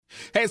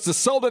It's the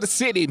soul of the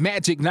city,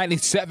 Majic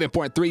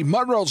 97.3,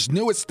 Monroe's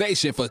newest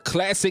station for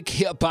classic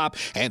hip-hop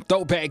and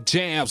throwback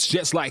jams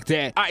just like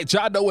that. All right,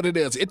 y'all know what it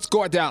is. It's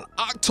going down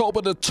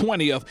October the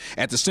 20th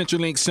at the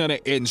CenturyLink Center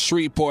in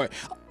Shreveport.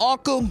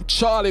 Uncle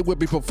Charlie will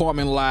be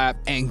performing live,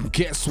 and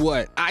guess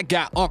what? I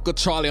got Uncle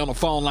Charlie on the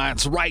phone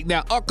lines right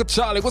now. Uncle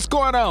Charlie, what's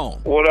going on?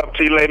 What up,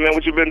 T-Lay, man?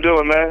 What you been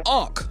doing, man?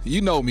 Unc, you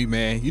know me,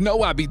 man. You know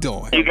what I be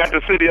doing. You got the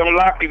city on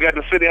lock? You got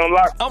the city on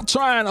lock? I'm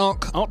trying,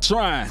 Unc. I'm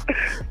trying.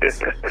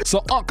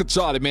 So, Uncle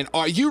Charlie, man,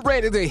 are you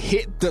ready to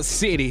hit the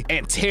city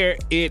and tear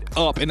it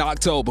up in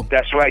October?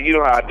 That's right. You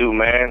know how I do,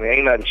 man.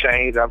 Ain't nothing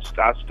changed. I'm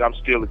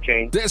still the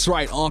king. That's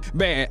right, Unc.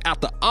 Man,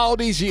 after all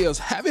these years,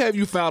 have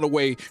you found a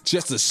way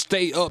just to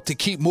stay up, to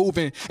keep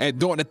moving and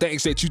doing the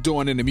things that you're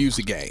doing in the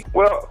music game?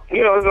 Well,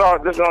 you know,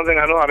 this is the only thing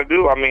I know how to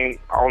do. I mean,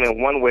 only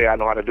one way I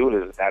know how to do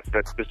this.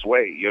 That's this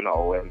way, you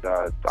know, and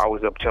it's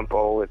always up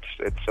tempo. It's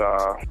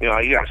you know,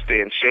 you got to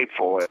stay in shape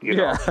for it, you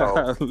know.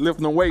 So,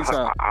 lifting the weights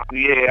up.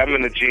 Yeah, I'm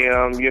in the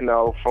gym, you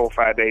know, 4 or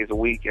 5 days a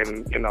week,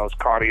 and, you know, it's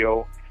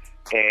cardio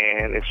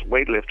and it's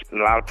weightlifting.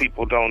 A lot of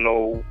people don't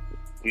know,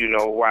 you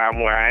know, why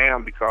I'm where I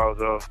am because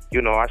of,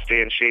 you know, I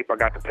stay in shape. I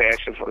got the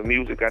passion for the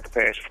music, got the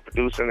passion for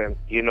producing, and,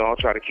 you know, I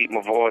try to keep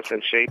my voice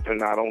in shape,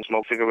 and I don't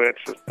smoke cigarettes,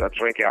 I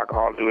drink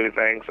alcohol, do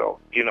anything. So,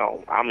 you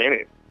know, I'm in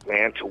it,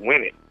 man, to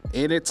win it.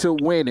 In it to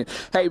win it.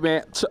 Hey,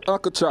 man,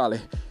 Uncle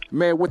Charlie,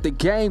 man, with the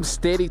game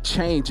steady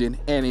changing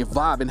and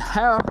evolving,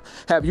 how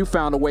have you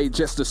found a way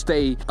just to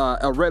stay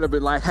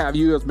relevant like how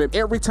you have been?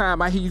 Every time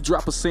I hear you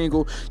drop a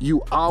single,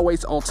 you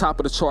always on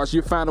top of the charts.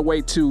 You find a way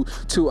to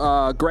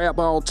grab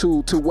on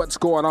to what's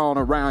going on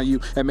around you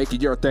and make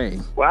it your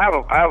thing.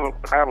 Well, I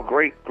have a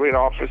great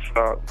office,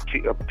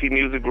 P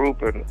Music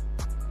Group and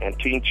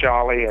Team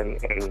Charlie and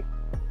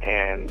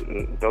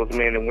those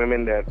men and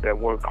women that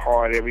work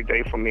hard every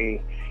day for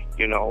me.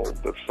 You know,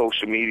 the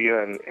social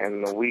media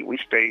and we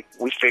stay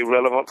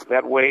relevant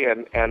that way,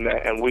 and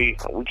we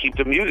keep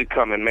the music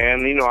coming,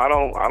 man. You know, I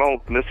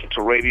don't listen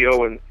to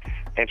radio and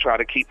try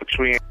to keep a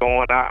trend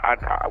going.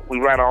 We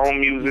write our own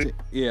music,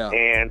 yeah.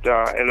 And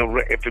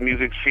if the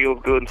music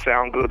feels good and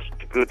sound good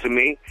to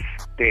me,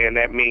 then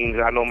that means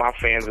I know my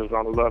fans are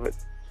gonna love it.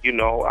 You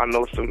know, I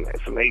know some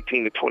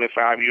 18 to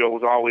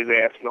 25-year-olds always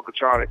ask Uncle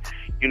Charlie,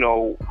 you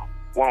know,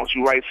 why don't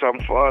you write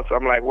something for us?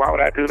 I'm like, why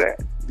would I do that?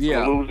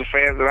 Yeah. Lose the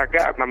fans that I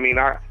got. I mean,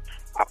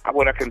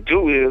 what I can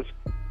do is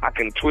I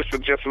can twist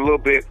it just a little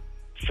bit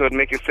so to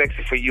make it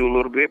sexy for you a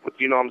little bit. But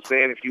you know what I'm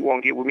saying? If you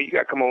want to get with me, you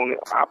got to come on.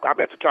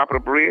 I'm at the top of the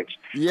bridge.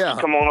 Yeah.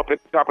 Come on up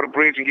at the top of the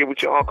bridge and get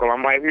with your uncle.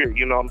 I'm right here.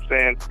 You know what I'm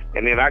saying?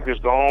 And then I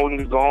just go on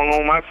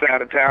my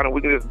side of town,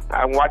 and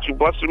I watch you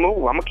bust a move.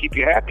 I'm gonna keep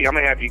you happy. I'm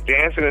gonna have you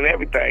dancing and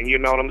everything. You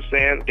know what I'm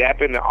saying?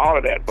 Dapping and all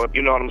of that. But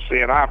you know what I'm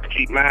saying? I have to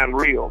keep mine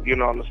real. You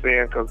know what I'm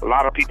saying? Because a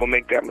lot of people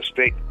make that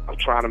mistake of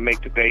trying to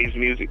make today's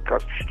music.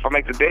 Because if I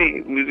make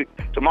today's music,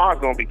 tomorrow's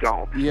gonna be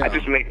gone. Yeah. I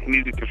just make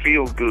music that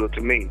feels good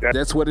to me.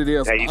 That's what it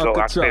is. There you go.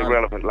 I stay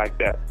relevant like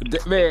that.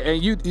 Man,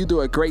 and you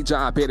do a great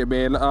job at it,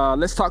 man.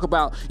 Let's talk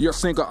about your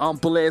single, I'm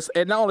Blessed.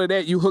 And not only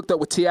that, you hooked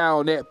up with T.I.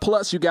 on that.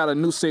 Plus, you got a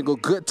new single,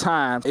 Good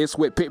Time. It's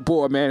with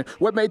Pitbull, man.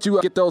 What made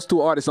you get those two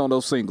artists on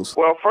those singles?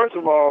 Well, first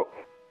of all,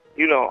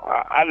 you know,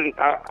 I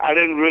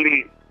didn't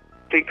really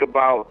think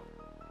about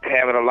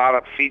having a lot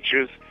of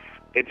features.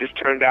 It just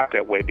turned out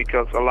that way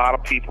because I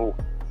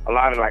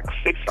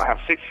have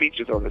 6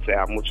 features on this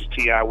album, which is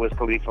T.I., Wiz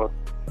Khalifa,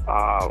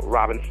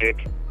 Robin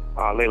Thicke,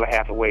 Layla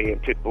Hathaway,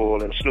 and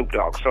Pitbull, and Snoop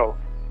Dogg. So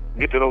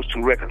get to those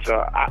 2 records.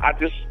 I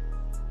just,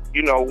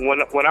 you know, when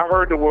we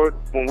heard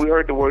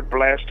the word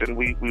blessed, and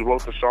we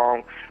wrote the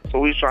song, so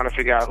we was trying to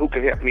figure out who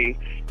could help me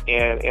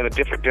in a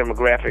different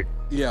demographic,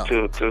 yeah,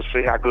 to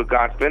see how good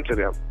God's been to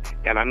them.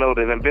 And I know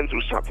they've been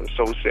through something,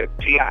 so we said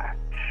T.I.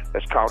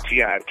 Let's call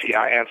T.I. And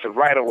T.I. answered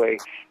right away,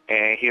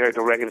 and he heard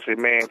the record and said,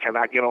 man, can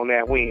I get on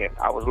that when?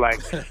 I was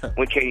like,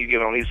 when can you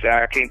get on? He said,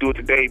 I can't do it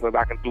today, but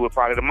I can do it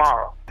probably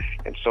tomorrow.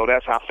 And so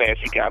that's how fast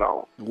he got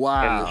on.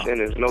 Wow. And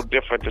it's no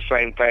different. The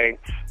same thing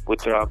with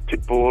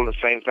Pitbull, the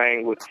same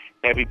thing with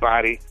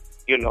everybody,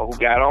 you know, who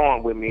got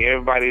on with me.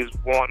 Everybody's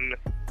wanting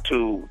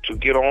to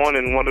get on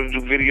and wanted to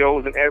do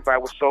videos, and everybody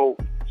was so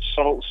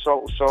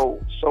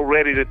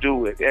ready to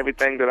do it.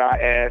 Everything that I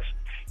asked,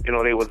 you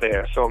know, they were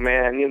there. So,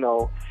 man, you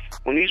know,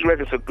 when these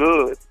records are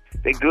good,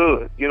 they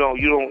good. You know,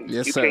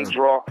 can't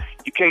draw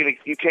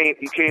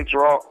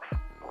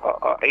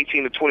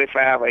 18 to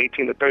 25 or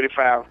 18 to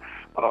 35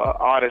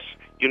 artists,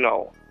 you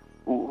know,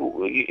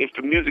 who if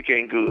the music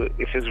ain't good,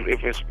 if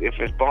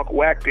it's bunk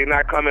whack, they're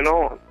not coming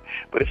on.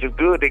 But if it's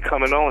good, they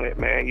coming on it,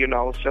 man. You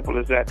know, simple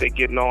as that. They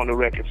getting on the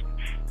records.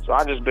 So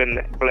I just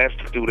been blessed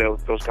to do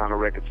those kind of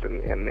records,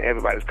 and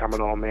everybody's coming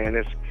on, man.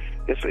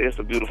 It's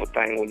a beautiful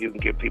thing when you can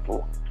get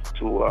people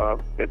to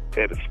that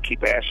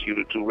keep asking you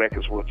to do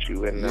records with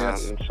you, and,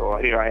 and so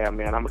here I am,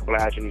 man. I'm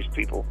obliging these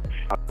people.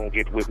 Don't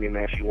get with me,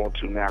 man, if you want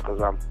to now,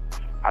 because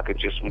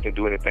we can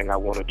do anything I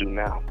want to do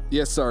now.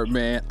 Yes, sir,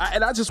 man.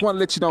 And I just want to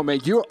let you know, man,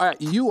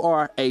 you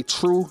are a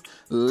true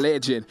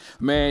legend,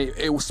 man.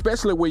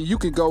 Especially when you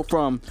can go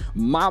from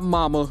my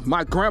mama,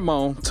 my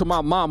grandma, to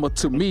my mama,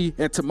 to me,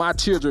 and to my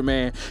children,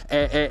 man,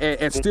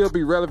 and still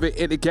be relevant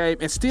in the game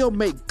and still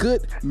make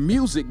good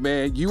music,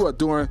 man. You are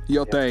doing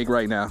your thing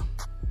right now.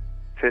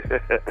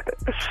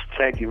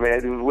 Thank you,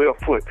 man. It was well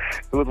put.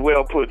 It was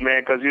well put,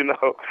 man, because, you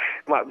know,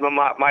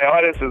 my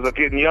audiences are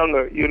getting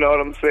younger, you know what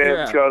I'm saying?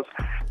 Yeah. Because,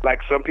 like,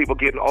 some people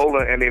getting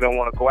older and they don't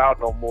want to go out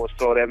no more,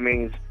 so that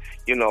means,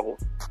 you know,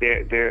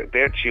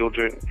 their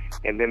children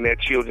and then their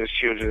children's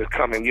children is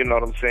coming, you know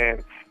what I'm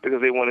saying?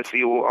 Because they want to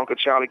see Uncle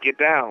Charlie get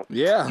down.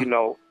 Yeah. You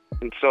know.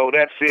 And so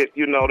that's it.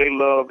 You know, they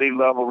love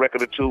a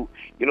record or two.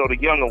 You know, the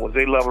younger ones,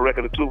 they love a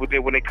record or two. But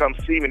then when they come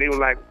see me, they were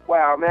like,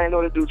 wow, man, I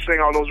know that dude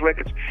sing all those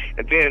records.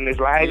 And then it's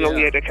like, I didn't know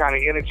he had that kind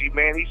of energy,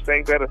 man. He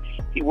sang better.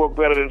 He worked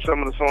better than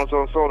some of the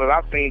so-and-so that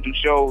I've seen do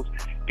shows.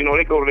 You know,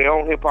 they go to their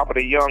own hip-hop or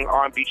their young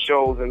R&B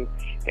shows. And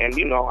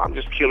you know, I'm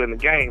just killing the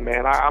game,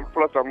 man.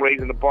 Plus, I'm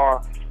raising the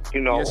bar. You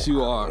know, yes,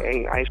 you are. I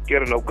ain't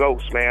scared of no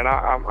ghosts, man.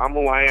 I'm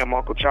who I am,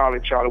 Uncle Charlie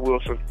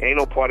Wilson. Ain't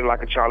no party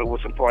like a Charlie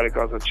Wilson party,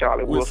 because a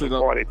Charlie Wilson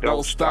party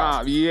don't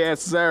stop.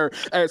 Yes, sir.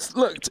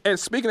 And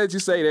speaking as you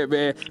say that,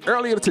 man,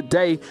 earlier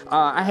today,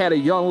 I had a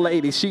young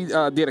lady. She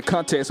did a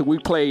contest, and we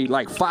played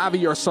like 5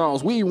 of your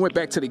songs. We even went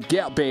back to the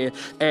Gap Band,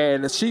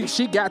 and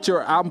she got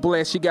your I'm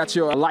Blessed. She got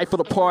your Life of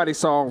the Party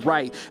song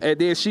right. And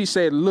then she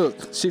said, look,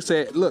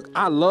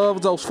 I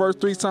love those first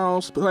 3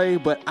 songs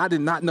played, but I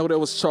did not know that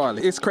was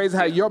Charlie. It's crazy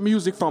how your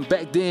music from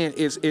back then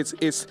is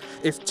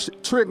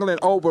trickling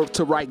over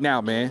to right now,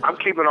 man. I'm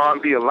keeping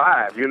R&B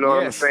alive, you know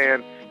what I'm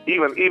saying?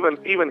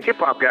 Even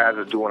hip-hop guys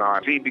are doing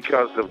R&B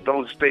because of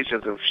those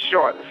stations are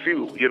short,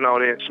 few. You know,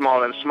 they're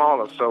smaller and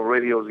smaller, so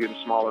radio's getting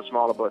smaller and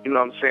smaller. But, you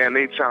know what I'm saying,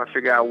 they trying to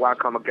figure out why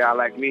come a guy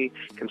like me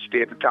can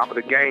stay at the top of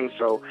the game,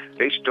 so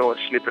they start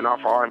snipping off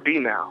R&B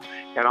now.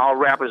 And all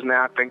rappers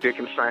now think they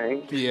can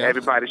sing. Yeah.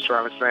 Everybody's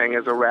trying to sing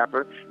as a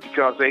rapper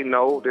because they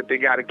know that they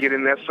got to get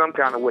in there some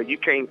kind of way. You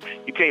can't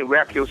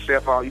rap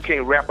yourself all. You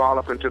can't rap all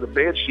up into the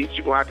bed sheets.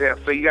 You're going to have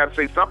to say, you got to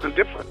say something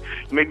different.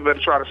 Maybe you better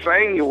try to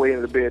sing your way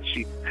in the bed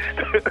sheet.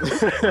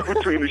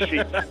 Between the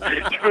sheets.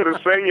 You better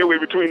sing your way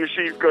between the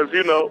sheets because,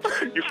 you know,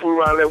 you fool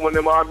around and let one of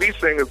them R&B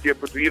singers get,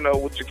 but, you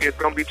know, it's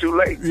going to be too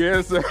late.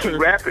 Yes, sir. Keep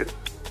rapping.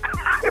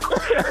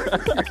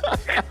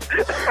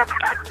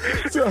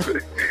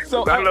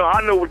 So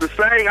I know what to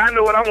sing. I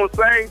know what I'm gonna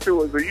sing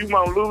to it. So you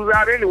might lose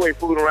out anyway,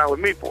 fooling around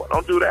with me for it.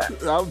 Don't do that.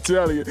 I'm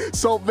telling you.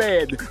 So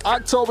man,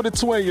 October the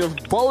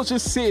 20th, Bossier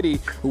City.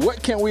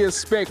 What can we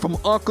expect from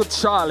Uncle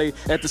Charlie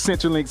at the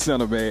CenturyLink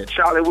Center, man?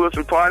 Charlie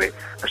Wilson party,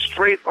 a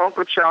straight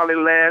Uncle Charlie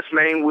last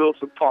name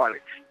Wilson party.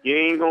 You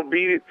ain't gonna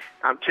beat it.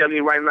 I'm telling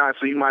you right now.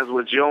 So you might as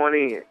well join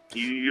in.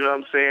 You know what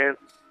I'm saying?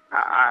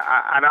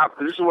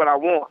 This is what I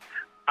want.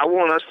 I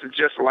want us to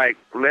just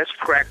let's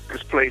crack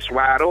this place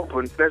wide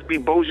open. Let's be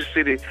Bossier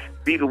City,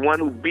 be the one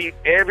who beat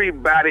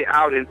everybody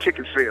out in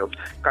ticket sales.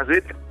 Because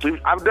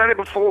I've done it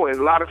before in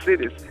a lot of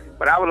cities.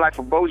 But I would like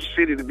for Bossier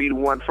City to be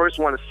the first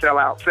one to sell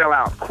out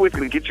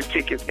quickly, get your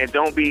tickets, and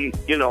don't be,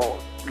 you know,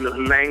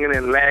 langing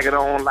and lagging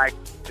on like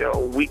a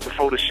week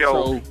before the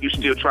show. So, you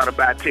still trying to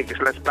buy tickets.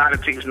 Let's buy the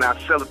tickets now,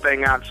 sell the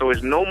thing out so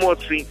there's no more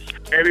seats.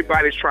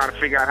 Everybody's trying to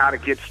figure out how to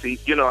get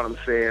seats. You know what I'm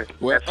saying?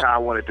 Well, that's how I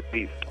want it to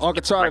be.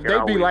 Uncle Charlie, if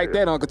they be like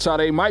that, Uncle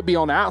Charlie, they might be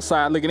on the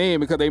outside looking in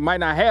because they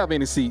might not have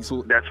any seats.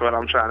 That's what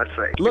I'm trying to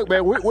say. Look,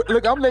 man,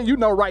 look, I'm letting you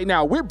know right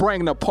now, we're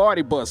bringing a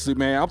party bus,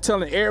 man. I'm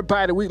telling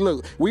everybody, we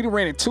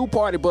rented 2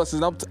 party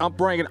buses. I'm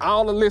bringing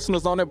all the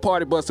listeners on that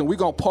party bus, and we're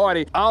going to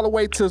party all the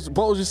way to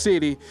Bossier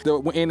City, the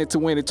In It to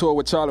Win It tour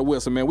with Charlie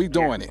Wilson, man. We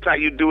doing it. That's how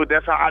you do it.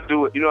 That's how I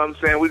do it. You know what I'm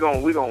saying? We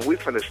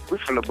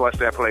finna bust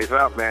that place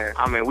up, man.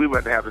 I mean, we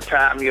about to have the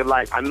time of your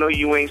life. I know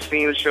you ain't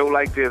seen a show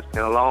like this in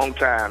a long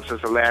time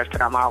since the last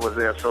time I was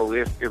there, so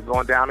it's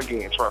going down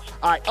again, trust me.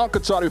 All right, Uncle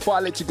Charlie, before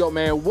I let you go,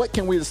 man, what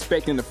can we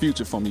expect in the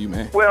future from you,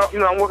 man? Well, you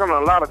know, I'm working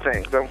on a lot of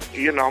things. So,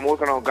 you know, I'm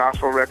working on a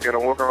gospel record.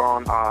 I'm working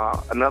on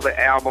another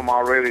album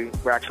already.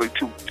 We're actually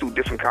two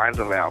different kinds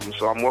of albums,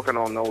 so I'm working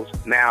on those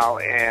now,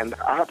 and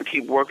I have to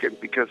keep working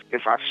because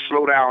if I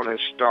slow down and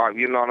start,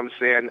 you know what I'm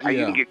saying,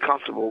 you can get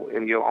comfortable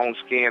in your own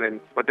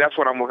skin, but that's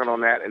what I'm working on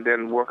that, and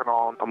then working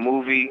on a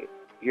movie.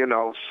 You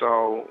know,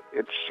 so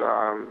it's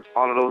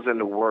all of those in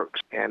the works.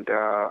 And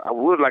I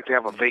would like to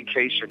have a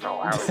vacation, though.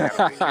 I haven't had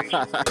a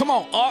vacation. Come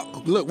on,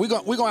 Unc. Look, we're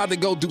gonna have to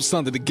go do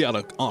something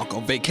together, Unc,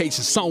 on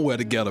vacation somewhere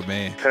together,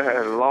 man.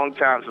 A long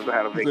time since I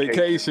had a vacation.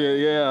 Vacation,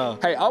 yeah.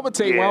 Hey, I'm gonna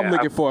tell you what I'm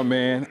looking for,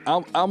 man.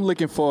 I'm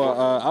looking for,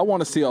 I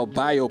want to see a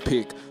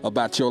biopic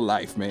about your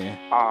life, man.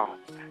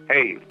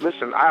 Hey,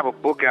 listen, I have a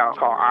book out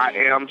called I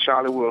Am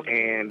Charlie Wilson,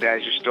 and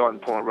that's your starting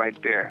point right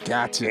there.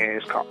 Gotcha. And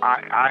it's called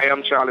I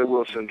Am Charlie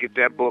Wilson. Get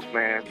that book,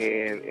 man.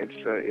 And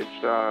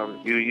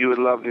you would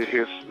love to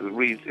hear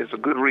read. It's a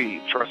good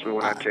read. Trust me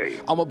when I tell you.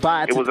 I'm gonna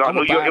buy it.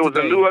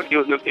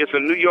 It's a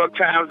New York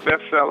Times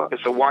bestseller.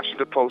 It's a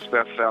Washington Post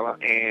bestseller,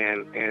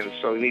 and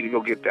so you need to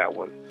go get that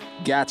one.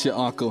 Gotcha,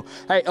 Uncle.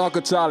 Hey,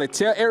 Uncle Charlie,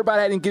 tell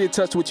everybody how to get in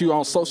touch with you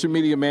on social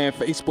media, man.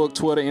 Facebook,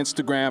 Twitter,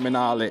 Instagram, and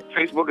all that.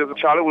 Facebook is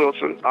Charlie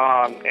Wilson,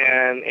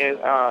 and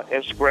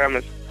Instagram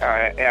is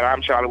at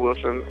I'm Charlie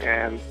Wilson,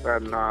 and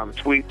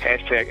tweet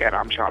hashtag at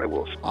I'm Charlie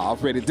Wilson.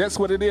 Already, that's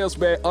what it is,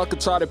 man. Uncle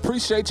Charlie,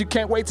 appreciate you.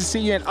 Can't wait to see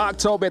you in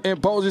October in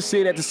Bossier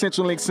City at the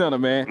Central Link Center,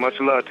 man. Much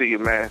love to you,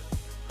 man.